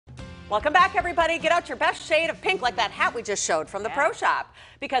Welcome back, everybody. Get out your best shade of pink like that hat we just showed from the Pro Shop,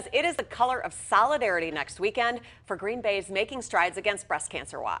 because it is the color of solidarity next weekend for Green Bay's Making Strides Against Breast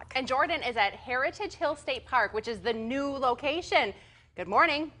Cancer Walk. And Jordan is at Heritage Hill State Park, which is the new location. Good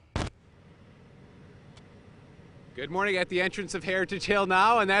morning. Good morning. At the entrance of Heritage Hill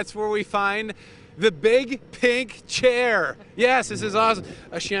now, and that's where we find the big pink chair. Yes, this is awesome.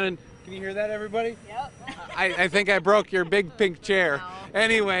 Shannon, can you hear that, everybody? Yep. I think I broke your big pink chair. No.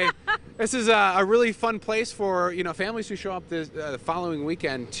 Anyway, this is a really fun place for families who show up the following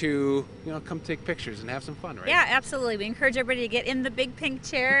weekend to come take pictures and have some fun, right? Yeah, absolutely. We encourage everybody to get in the big pink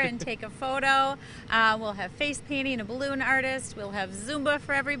chair and take a photo. We'll have face painting, a balloon artist. We'll have Zumba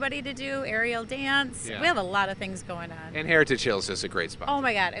for everybody to do, aerial dance. Yeah. We have a lot of things going on. And Heritage Hill is just a great spot. Oh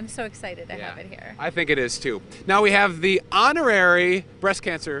my God, I'm so excited to have it here. I think it is too. Now we have the honorary breast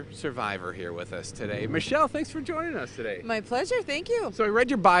cancer survivor here with us today. Michelle, thanks for joining us today. My pleasure, thank you. So I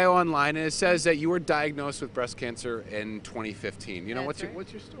read your bio online, and it says that you were diagnosed with breast cancer in 2015. What's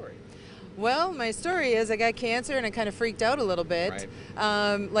your story? Well, my story is I got cancer and I kind of freaked out a little bit,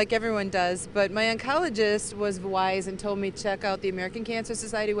 like everyone does. But my oncologist was wise and told me to check out the American Cancer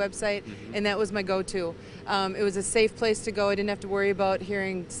Society website, and that was my go-to. It was a safe place to go. I didn't have to worry about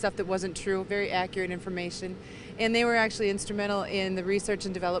hearing stuff that wasn't true, very accurate information. And they were actually instrumental in the research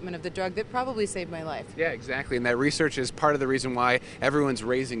and development of the drug that probably saved my life. Yeah, exactly. And that research is part of the reason why everyone's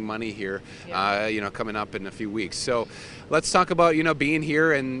raising money here, coming up in a few weeks. So let's talk about, being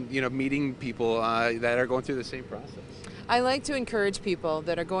here and, meeting people that are going through the same process. I like to encourage people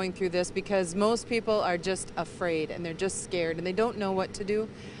that are going through this because most people are just afraid and they're just scared and they don't know what to do.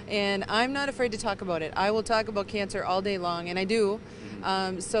 And I'm not afraid to talk about it. I will talk about cancer all day long, and I do.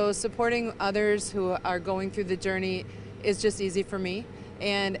 So supporting others who are going through the journey is just easy for me,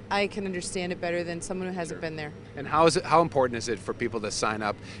 and I can understand it better than someone who hasn't been there. And how important is it for people to sign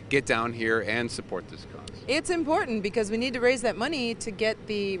up, get down here, and support this cause? It's important because we need to raise that money to get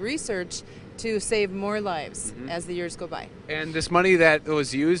the research to save more lives as the years go by. And this money that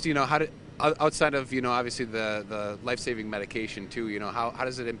was used, outside of obviously the life-saving medication too, how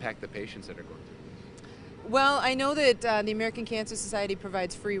does it impact the patients that are going through? Well, I know that the American Cancer Society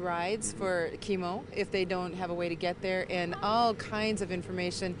provides free rides for chemo if they don't have a way to get there, and all kinds of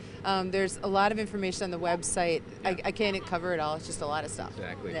information. There's a lot of information on the website. I can't cover it all. It's just a lot of stuff.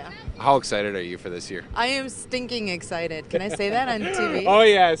 Exactly. Yeah. How excited are you for this year? I am stinking excited. Can I say that on TV? Oh,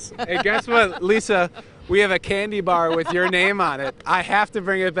 yes. Hey, guess what, Lisa? We have a candy bar with your name on it. I have to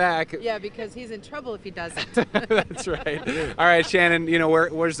bring it back. Yeah, because he's in trouble if he doesn't. That's right. All right, Shannon,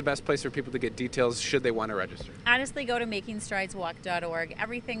 where's the best place for people to get details should they want to register? Honestly, go to makingstrideswalk.org.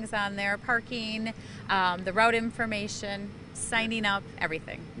 Everything's on there, parking, the route information, signing up,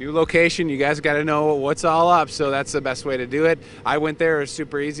 everything. New location, you guys got to know what's all up, so that's the best way to do it. I went there, it was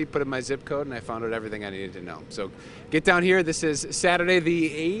super easy, put in my zip code, and I found out everything I needed to know. So get down here. This is Saturday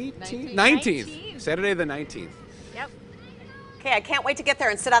the 19th. Saturday the 19th. Yep. Okay, I can't wait to get there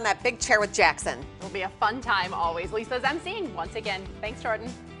and sit on that big chair with Jackson. It'll be a fun time always. Lisa's emceeing once again. Thanks,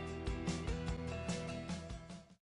 Jordan.